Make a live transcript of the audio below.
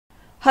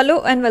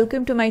Hello and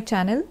welcome to my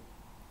channel.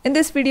 In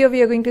this video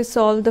we are going to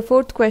solve the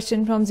fourth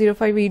question from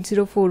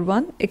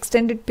 058041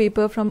 extended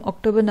paper from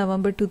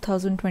October-November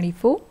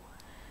 2024.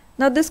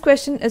 Now this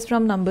question is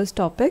from numbers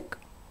topic.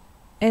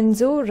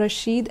 Enzo,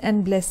 Rashid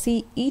and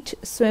Blessy each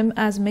swim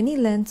as many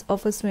lengths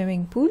of a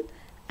swimming pool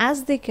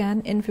as they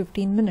can in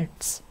 15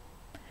 minutes.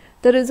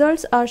 The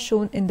results are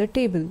shown in the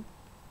table.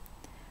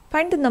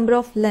 Find the number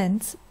of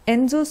lengths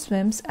Enzo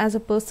swims as a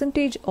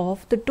percentage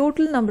of the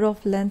total number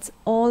of lengths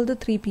all the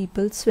three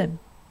people swim.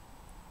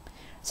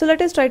 So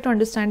let us try to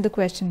understand the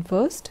question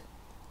first.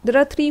 There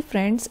are three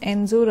friends,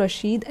 Enzo,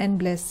 Rashid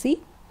and Blessy,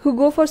 who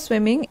go for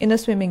swimming in a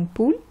swimming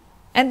pool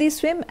and they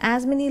swim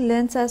as many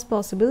lengths as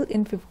possible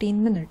in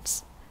 15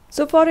 minutes.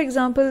 So for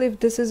example, if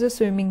this is a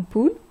swimming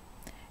pool,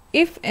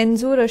 if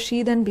Enzo,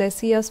 Rashid and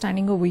Blessy are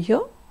standing over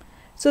here,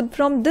 so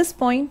from this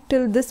point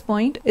till this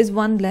point is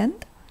one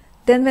length,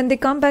 then when they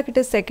come back it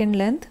is second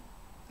length,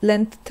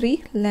 length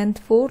 3, length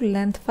 4,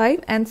 length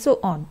 5 and so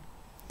on.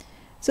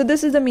 So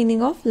this is the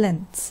meaning of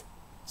lengths.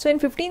 So in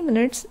 15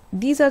 minutes,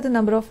 these are the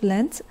number of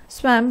lengths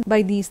swam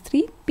by these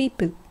three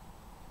people.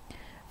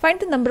 Find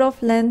the number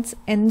of lengths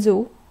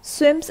Enzo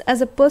swims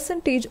as a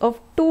percentage of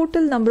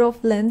total number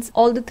of lengths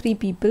all the three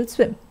people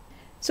swim.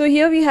 So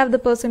here we have the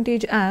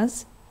percentage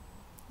as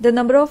the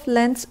number of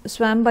lengths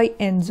swam by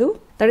Enzo,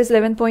 that is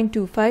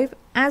 11.25,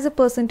 as a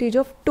percentage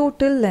of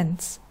total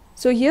lengths.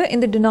 So here in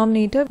the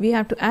denominator, we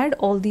have to add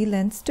all the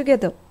lengths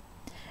together.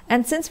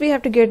 And since we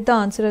have to get the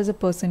answer as a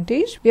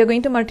percentage, we are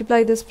going to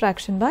multiply this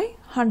fraction by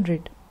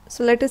 100.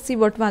 So let us see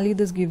what value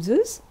this gives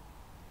us.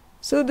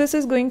 So this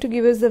is going to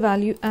give us the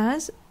value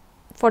as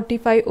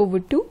 45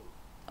 over 2,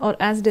 or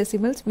as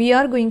decimals, we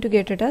are going to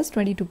get it as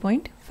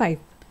 22.5.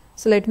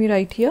 So let me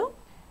write here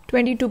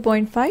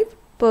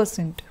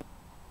 22.5%.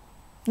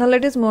 Now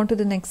let us move on to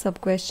the next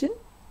sub question.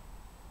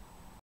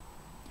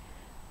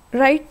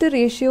 Write the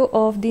ratio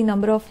of the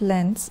number of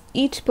lengths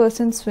each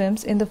person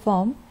swims in the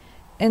form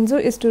Enzo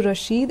is to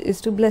Rashid is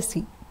to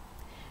Blessy.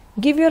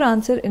 Give your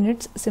answer in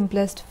its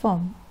simplest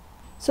form.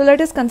 So let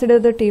us consider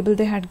the table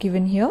they had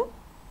given here.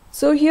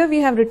 So here we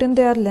have written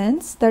their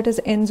lengths, that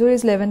is Enzo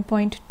is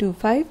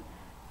 11.25,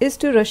 is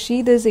to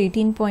Rashid is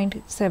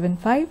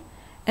 18.75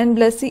 and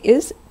Blessy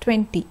is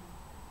 20.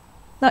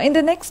 Now in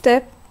the next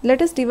step,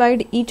 let us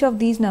divide each of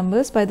these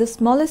numbers by the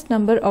smallest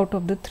number out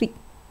of the three.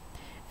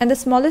 And the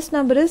smallest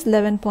number is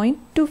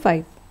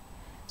 11.25.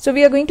 So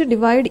we are going to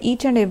divide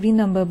each and every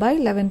number by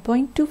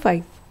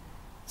 11.25.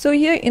 So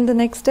here in the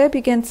next step,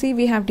 you can see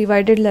we have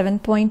divided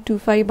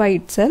 11.25 by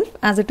itself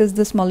as it is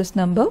the smallest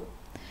number.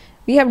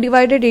 We have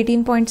divided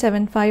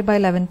 18.75 by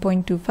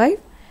 11.25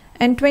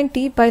 and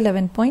 20 by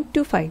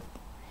 11.25.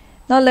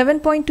 Now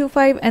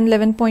 11.25 and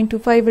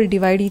 11.25 will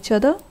divide each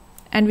other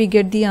and we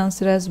get the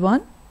answer as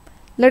 1.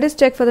 Let us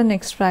check for the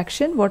next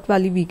fraction what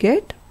value we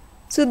get.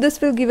 So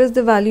this will give us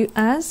the value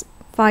as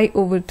 5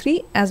 over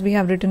 3 as we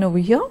have written over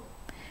here.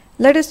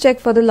 Let us check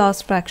for the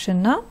last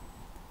fraction now.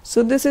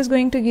 So this is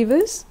going to give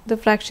us the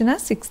fraction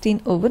as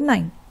 16 over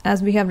 9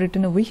 as we have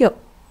written over here.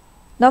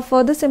 Now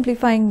further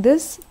simplifying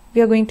this,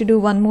 we are going to do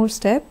one more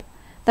step.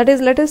 That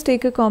is, let us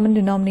take a common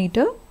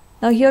denominator.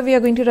 Now here we are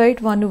going to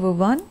write 1 over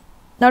 1.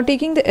 Now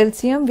taking the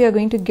LCM, we are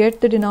going to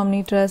get the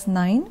denominator as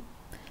 9.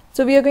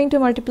 So we are going to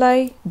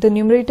multiply the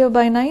numerator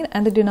by 9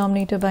 and the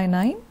denominator by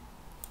 9.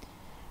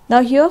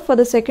 Now here for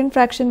the second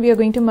fraction, we are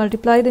going to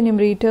multiply the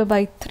numerator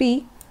by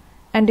 3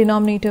 and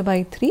denominator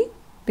by 3.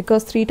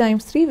 Because 3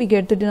 times 3 we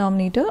get the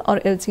denominator or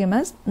LCM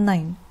as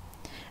 9.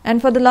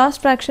 And for the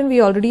last fraction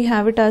we already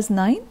have it as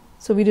 9.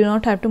 So we do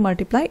not have to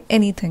multiply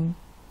anything.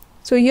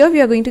 So here we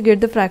are going to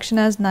get the fraction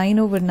as 9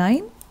 over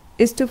 9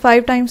 is to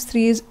 5 times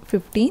 3 is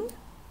 15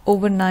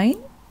 over 9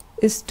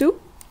 is to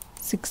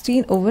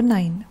 16 over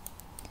 9.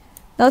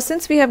 Now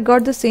since we have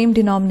got the same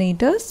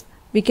denominators,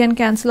 we can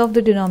cancel off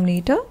the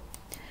denominator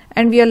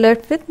and we are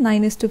left with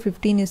 9 is to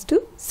 15 is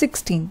to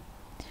 16.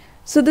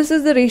 So this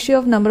is the ratio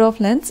of number of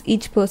lengths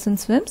each person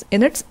swims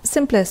in its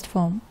simplest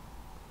form.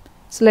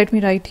 So let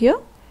me write here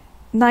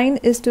 9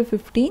 is to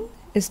 15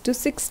 is to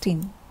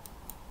 16.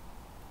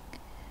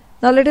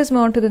 Now let us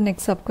move on to the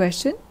next sub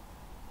question.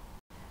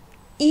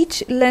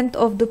 Each length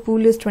of the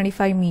pool is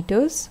 25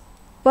 meters.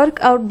 Work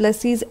out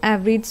Blessy's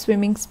average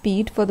swimming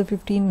speed for the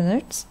 15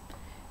 minutes.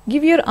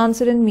 Give your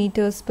answer in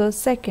meters per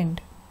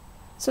second.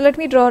 So let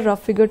me draw a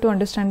rough figure to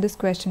understand this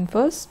question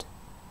first.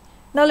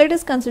 Now let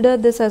us consider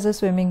this as a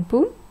swimming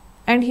pool.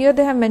 And here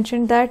they have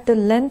mentioned that the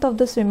length of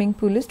the swimming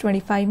pool is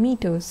 25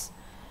 meters.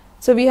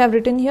 So we have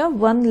written here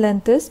one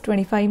length is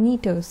 25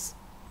 meters.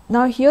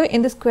 Now here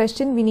in this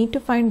question we need to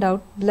find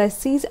out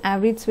Blessy's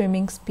average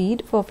swimming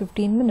speed for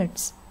 15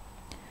 minutes.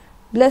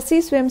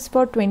 Blessy swims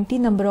for 20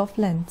 number of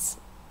lengths.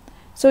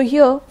 So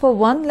here for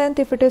one length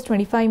if it is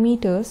 25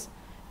 meters,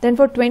 then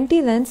for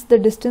 20 lengths the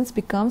distance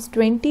becomes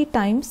 20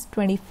 times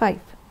 25.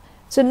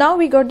 So now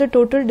we got the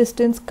total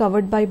distance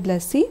covered by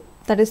Blessy,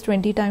 that is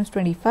 20 times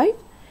 25.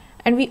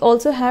 And we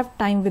also have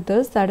time with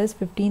us, that is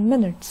 15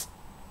 minutes.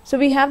 So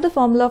we have the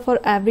formula for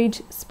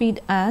average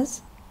speed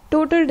as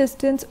total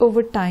distance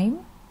over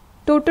time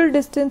Total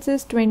distance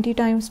is 20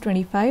 times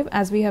 25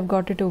 as we have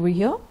got it over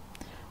here.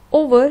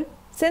 Over,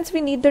 since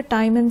we need the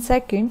time in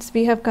seconds,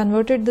 we have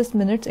converted this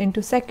minutes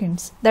into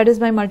seconds. That is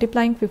by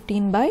multiplying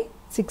 15 by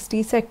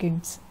 60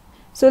 seconds.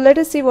 So let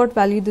us see what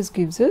value this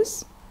gives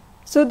us.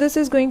 So this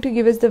is going to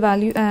give us the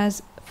value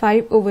as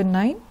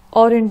 5/9,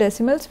 or in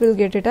decimals we'll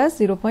get it as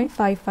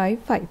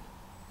 0.555.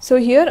 So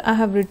here I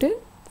have written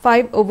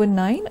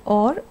 5/9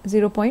 or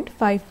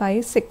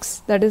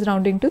 0.556, that is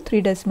rounding to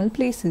 3 decimal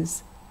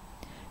places.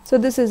 So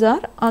this is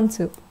our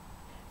answer.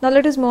 Now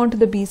let us move on to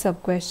the B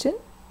sub question.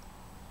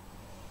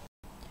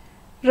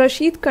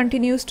 Rashid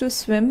continues to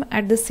swim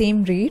at the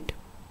same rate.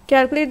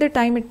 Calculate the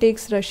time it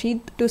takes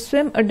Rashid to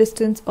swim a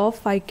distance of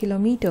 5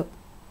 km.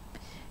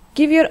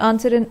 Give your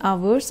answer in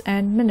hours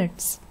and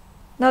minutes.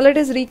 Now let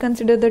us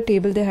reconsider the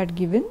table they had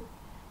given.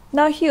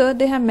 Now here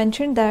they have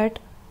mentioned that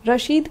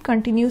Rashid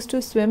continues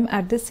to swim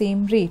at the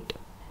same rate,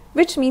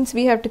 which means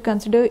we have to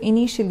consider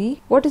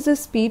initially what is the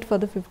speed for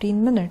the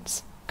 15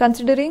 minutes,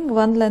 considering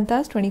one length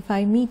as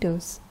 25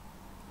 meters.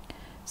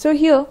 So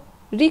here,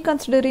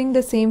 reconsidering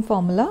the same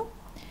formula,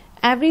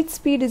 average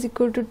speed is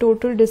equal to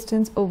total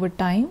distance over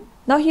time.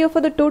 Now here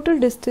for the total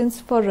distance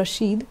for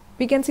Rashid,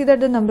 we can see that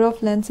the number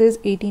of lengths is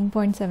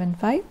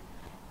 18.75.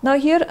 Now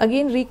here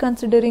again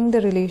reconsidering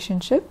the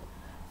relationship,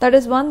 that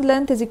is one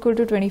length is equal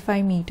to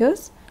 25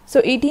 meters.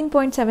 So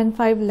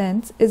 18.75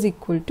 lengths is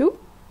equal to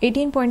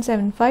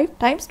 18.75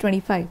 times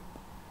 25.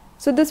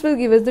 So this will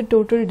give us the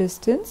total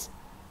distance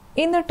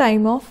in a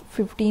time of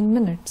 15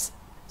 minutes.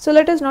 So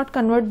let us not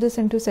convert this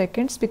into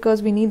seconds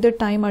because we need the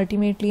time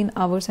ultimately in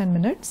hours and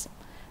minutes.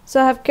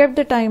 So I have kept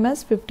the time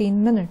as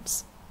 15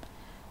 minutes.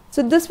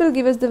 So this will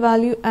give us the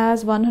value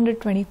as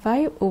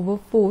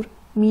 125/4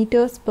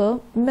 meters per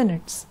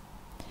minutes.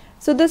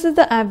 So this is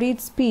the average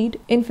speed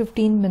in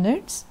 15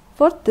 minutes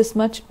for this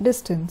much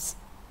distance.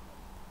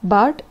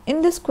 But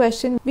in this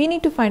question, we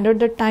need to find out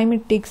the time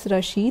it takes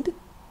Rashid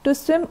to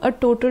swim a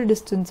total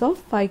distance of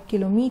 5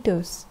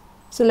 kilometers.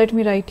 So let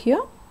me write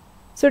here.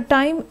 So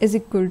time is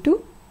equal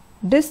to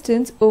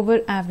distance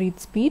over average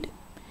speed.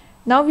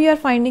 Now we are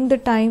finding the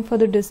time for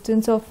the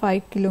distance of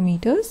 5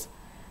 kilometers.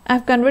 I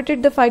have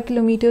converted the 5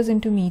 kilometers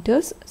into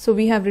meters. So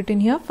we have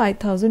written here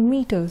 5000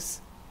 meters.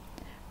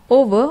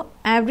 Over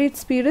average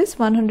speed is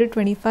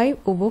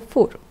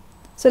 125/4.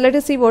 So let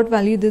us see what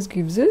value this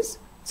gives us.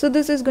 So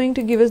this is going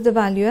to give us the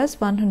value as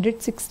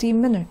 160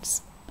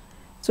 minutes.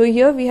 So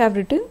here we have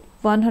written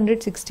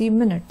 160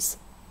 minutes.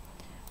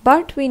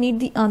 But we need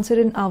the answer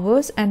in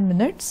hours and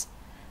minutes.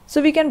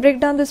 So we can break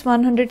down this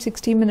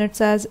 160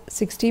 minutes as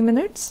 60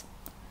 minutes.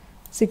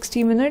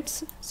 60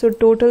 minutes. So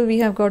total we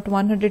have got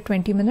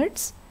 120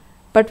 minutes.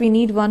 But we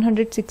need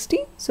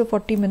 160. So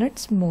 40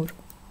 minutes more.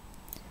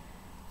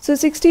 So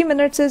 60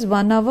 minutes is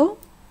 1 hour.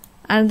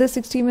 And the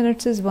 60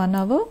 minutes is 1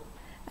 hour.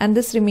 And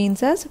this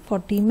remains as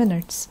 40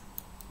 minutes.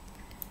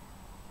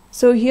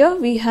 So here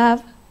we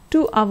have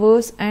 2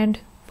 hours and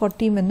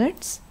 40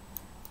 minutes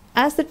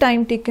as the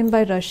time taken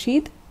by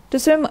Rashid to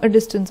swim a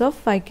distance of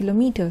 5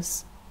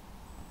 kilometers.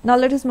 Now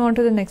let us move on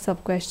to the next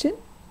sub question.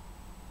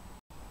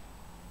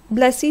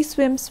 Blessy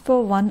swims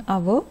for 1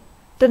 hour.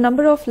 The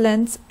number of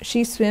lengths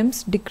she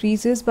swims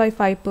decreases by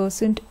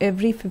 5%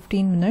 every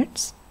 15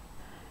 minutes.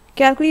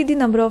 Calculate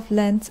the number of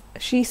lengths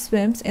she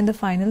swims in the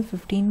final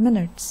 15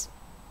 minutes.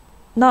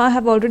 Now I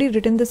have already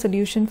written the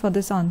solution for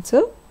this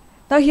answer.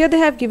 Now here they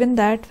have given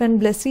that when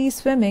Blessy is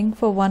swimming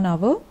for 1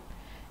 hour,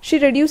 she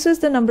reduces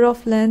the number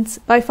of lengths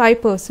by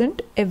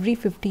 5% every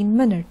 15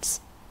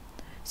 minutes.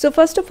 So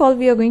first of all,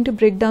 we are going to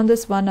break down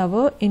this 1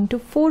 hour into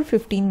 4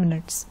 15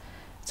 minutes.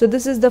 So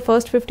this is the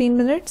first 15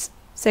 minutes,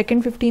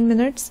 second 15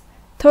 minutes,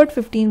 third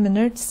 15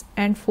 minutes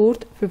and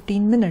fourth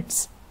 15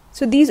 minutes.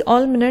 So these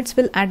all minutes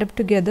will add up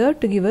together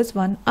to give us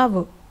 1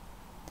 hour.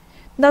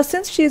 Now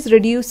since she is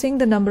reducing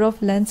the number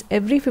of lengths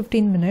every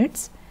 15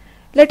 minutes,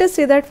 let us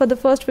say that for the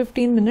first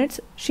 15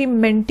 minutes, she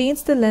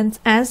maintains the lengths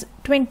as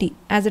 20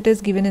 as it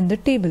is given in the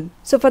table.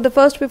 So for the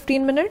first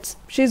 15 minutes,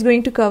 she is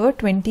going to cover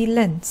 20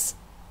 lengths.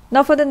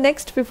 Now for the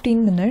next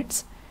 15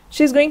 minutes,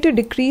 she is going to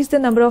decrease the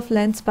number of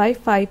lengths by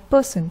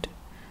 5%,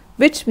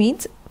 which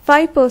means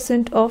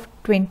 5% of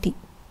 20.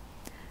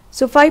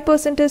 So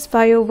 5% is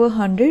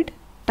 5/100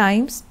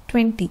 times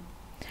 20.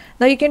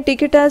 Now you can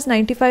take it as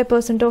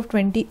 95% of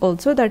 20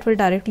 also. That will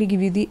directly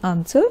give you the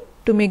answer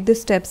to make the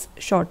steps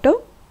shorter.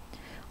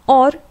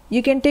 Or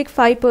you can take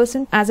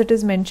 5% as it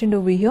is mentioned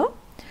over here.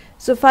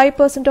 So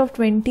 5% of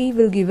 20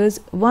 will give us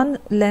 1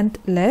 length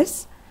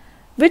less,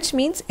 which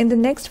means in the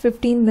next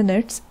 15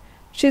 minutes,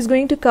 she is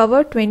going to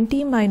cover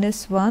 20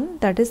 minus 1,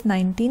 that is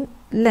 19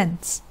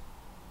 lengths.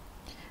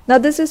 Now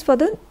this is for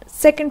the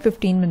second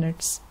 15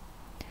 minutes.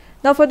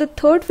 Now for the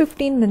third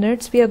 15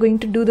 minutes, we are going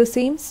to do the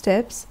same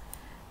steps.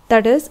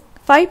 That is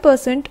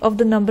 5% of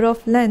the number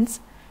of lengths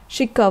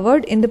she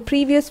covered in the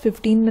previous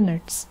 15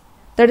 minutes.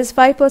 That is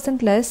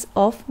 5% less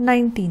of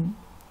 19.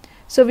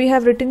 So we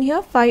have written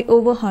here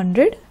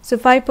 5/100. So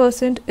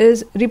 5%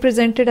 is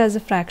represented as a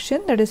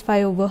fraction, that is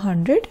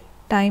 5/100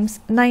 times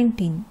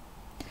 19.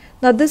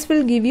 Now this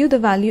will give you the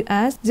value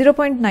as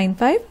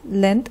 0.95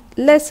 length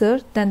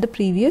lesser than the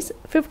previous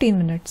 15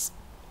 minutes,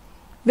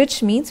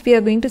 which means we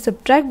are going to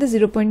subtract the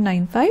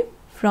 0.95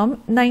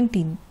 from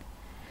 19.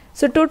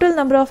 So total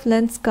number of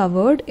lengths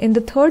covered in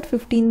the third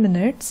 15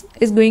 minutes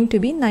is going to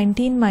be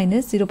 19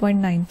 minus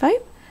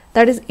 0.95,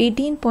 that is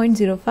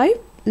 18.05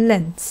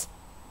 lengths.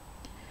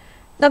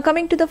 Now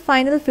coming to the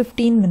final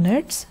 15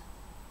 minutes,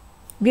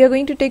 we are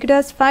going to take it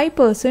as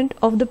 5%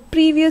 of the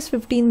previous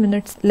 15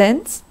 minutes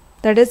lengths,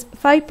 that is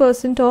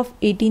 5% of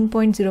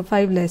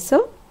 18.05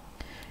 lesser.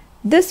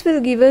 This will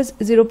give us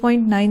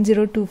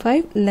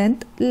 0.9025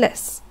 length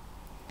less.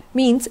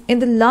 Means in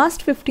the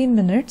last 15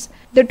 minutes,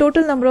 the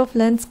total number of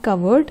lengths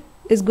covered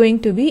is going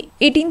to be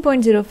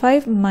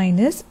 18.05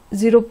 minus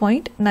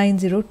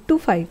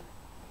 0.9025.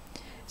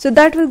 So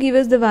that will give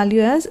us the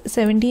value as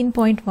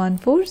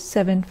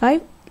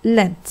 17.1475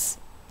 lengths.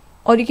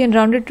 Or you can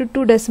round it to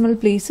 2 decimal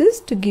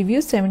places to give you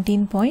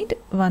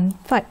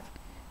 17.15.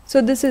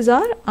 So this is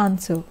our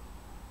answer.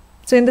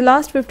 So in the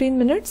last 15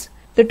 minutes,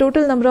 the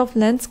total number of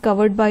lengths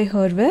covered by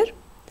her were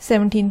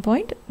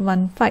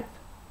 17.15.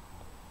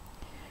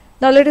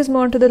 Now let us move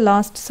on to the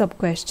last sub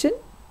question.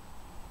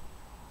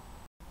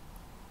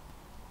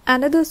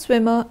 Another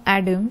swimmer,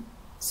 Adam,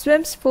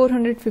 swims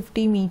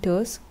 450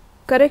 meters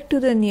correct to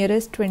the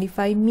nearest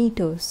 25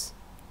 meters.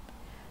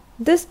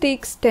 This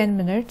takes 10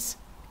 minutes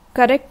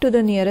correct to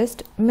the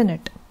nearest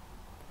minute.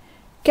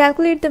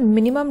 Calculate the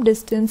minimum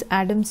distance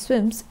Adam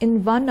swims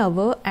in 1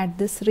 hour at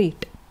this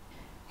rate.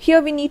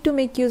 Here we need to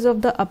make use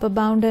of the upper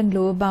bound and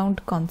lower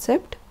bound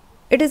concept.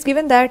 It is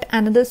given that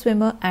another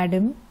swimmer,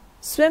 Adam,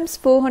 swims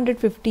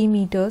 450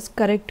 meters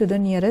correct to the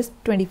nearest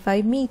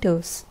 25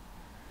 meters.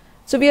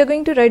 So we are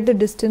going to write the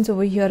distance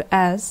over here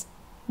as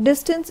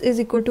distance is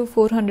equal to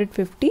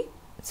 450.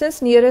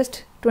 Since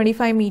nearest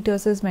 25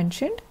 meters is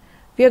mentioned,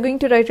 we are going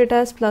to write it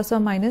as plus or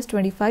minus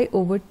 25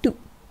 over 2.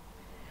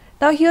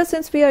 Now here,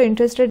 since we are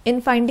interested in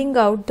finding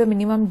out the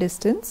minimum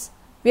distance,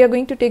 we are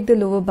going to take the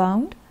lower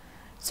bound.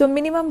 So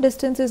minimum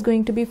distance is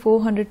going to be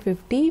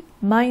 450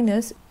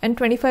 minus, and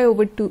 25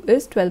 over 2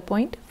 is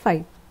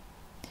 12.5.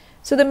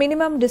 So the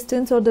minimum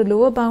distance or the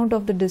lower bound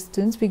of the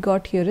distance we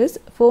got here is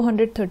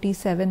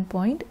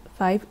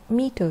 437.5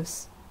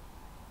 meters.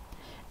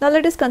 Now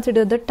let us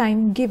consider the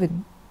time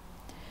given.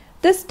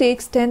 This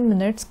takes 10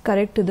 minutes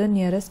correct to the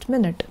nearest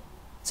minute.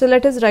 So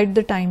let us write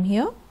the time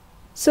here.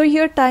 So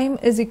here time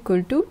is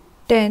equal to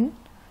 10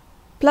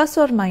 plus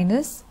or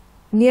minus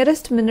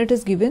nearest minute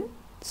is given.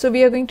 So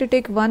we are going to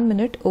take 1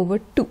 minute over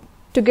 2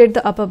 to get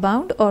the upper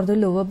bound or the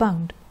lower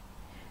bound.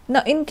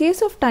 Now in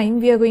case of time,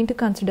 we are going to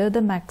consider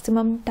the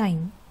maximum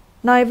time.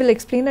 Now I will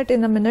explain it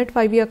in a minute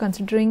why we are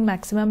considering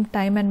maximum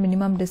time and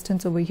minimum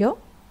distance over here.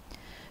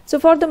 So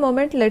for the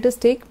moment, let us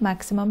take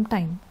maximum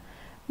time.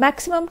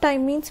 Maximum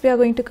time means we are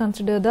going to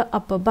consider the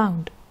upper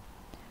bound.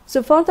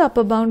 So for the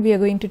upper bound, we are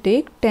going to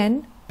take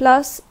 10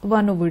 plus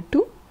 1 over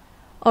 2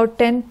 or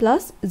 10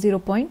 plus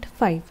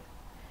 0.5.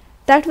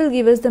 That will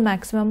give us the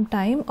maximum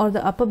time or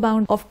the upper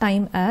bound of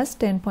time as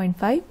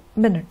 10.5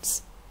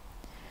 minutes.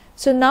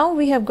 So now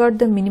we have got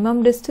the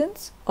minimum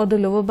distance or the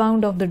lower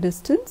bound of the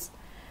distance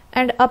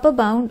and upper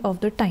bound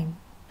of the time.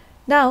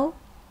 Now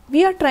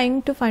we are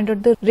trying to find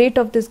out the rate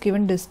of this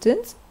given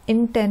distance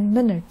in 10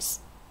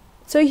 minutes.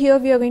 So here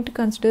we are going to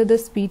consider the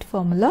speed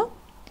formula.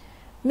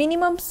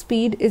 Minimum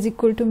speed is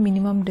equal to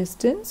minimum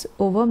distance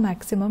over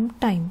maximum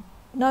time.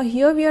 Now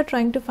here we are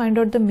trying to find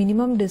out the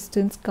minimum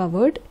distance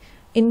covered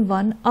in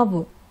 1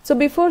 hour. So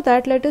before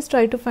that, let us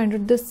try to find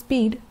out the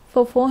speed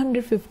for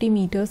 450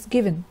 meters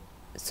given.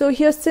 So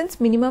here, since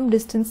minimum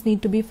distance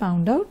need to be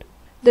found out,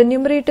 the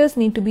numerators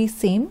need to be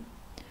same.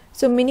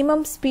 So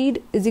minimum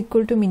speed is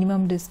equal to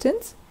minimum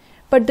distance,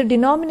 but the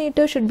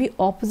denominator should be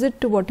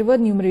opposite to whatever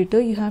numerator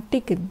you have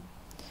taken.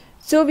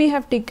 So we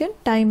have taken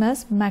time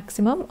as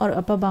maximum or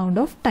upper bound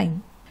of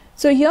time.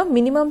 So here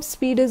minimum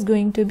speed is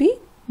going to be,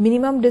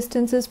 minimum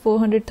distance is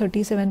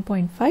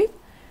 437.5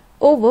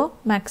 over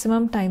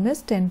maximum time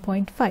is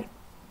 10.5.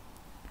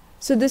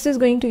 So this is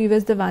going to give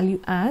us the value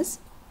as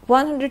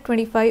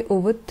 125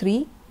 over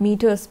 3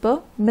 meters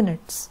per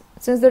minutes.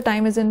 Since the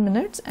time is in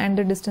minutes and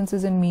the distance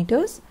is in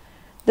meters,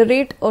 the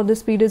rate or the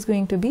speed is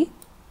going to be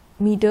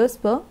meters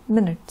per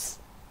minutes.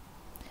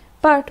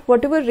 But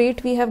whatever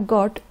rate we have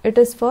got, it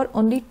is for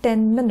only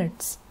 10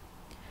 minutes.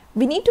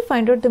 We need to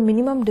find out the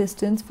minimum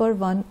distance for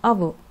 1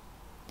 hour.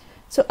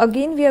 So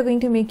again we are going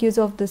to make use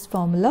of this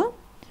formula,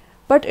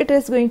 but it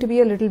is going to be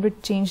a little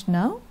bit changed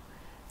now.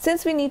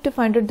 Since we need to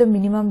find out the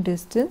minimum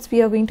distance,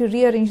 we are going to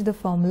rearrange the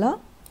formula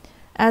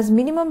as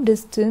minimum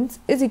distance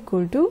is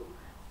equal to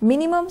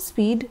minimum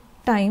speed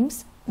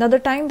times, now the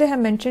time they have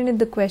mentioned in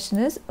the question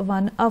is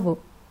 1 hour.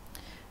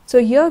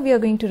 So here we are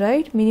going to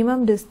write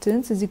minimum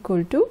distance is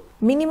equal to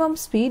minimum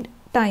speed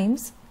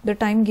times the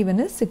time given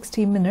is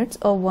 60 minutes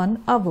or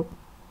 1 hour.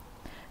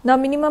 Now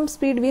minimum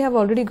speed we have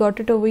already got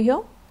it over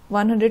here,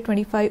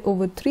 125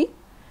 over 3.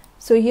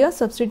 So here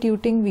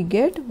substituting we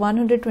get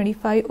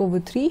 125 over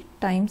 3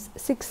 times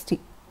 60.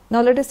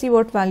 Now let us see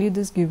what value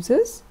this gives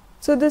us.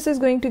 So this is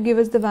going to give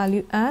us the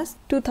value as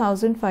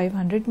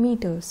 2500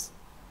 meters.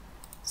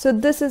 So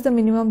this is the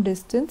minimum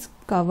distance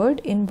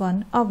covered in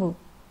 1 hour.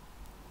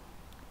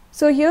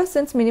 So here,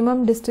 since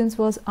minimum distance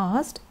was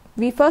asked,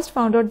 we first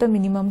found out the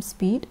minimum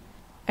speed,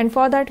 and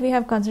for that we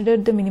have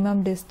considered the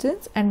minimum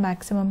distance and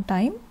maximum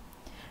time.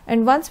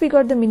 And once we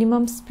got the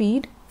minimum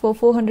speed for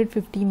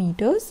 450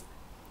 meters,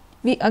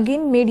 we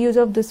again made use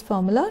of this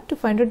formula to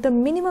find out the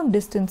minimum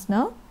distance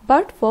now,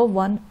 but for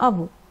 1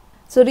 hour.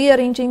 So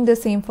rearranging the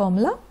same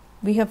formula,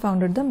 we have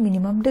found out the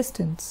minimum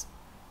distance.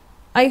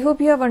 I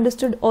hope you have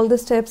understood all the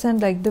steps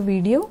and liked the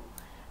video.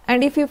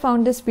 And if you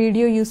found this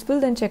video useful,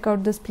 then check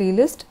out this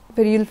playlist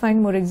where you'll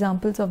find more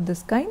examples of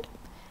this kind.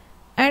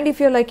 And if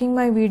you're liking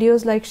my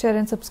videos, like, share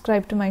and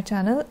subscribe to my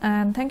channel,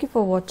 and thank you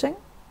for watching.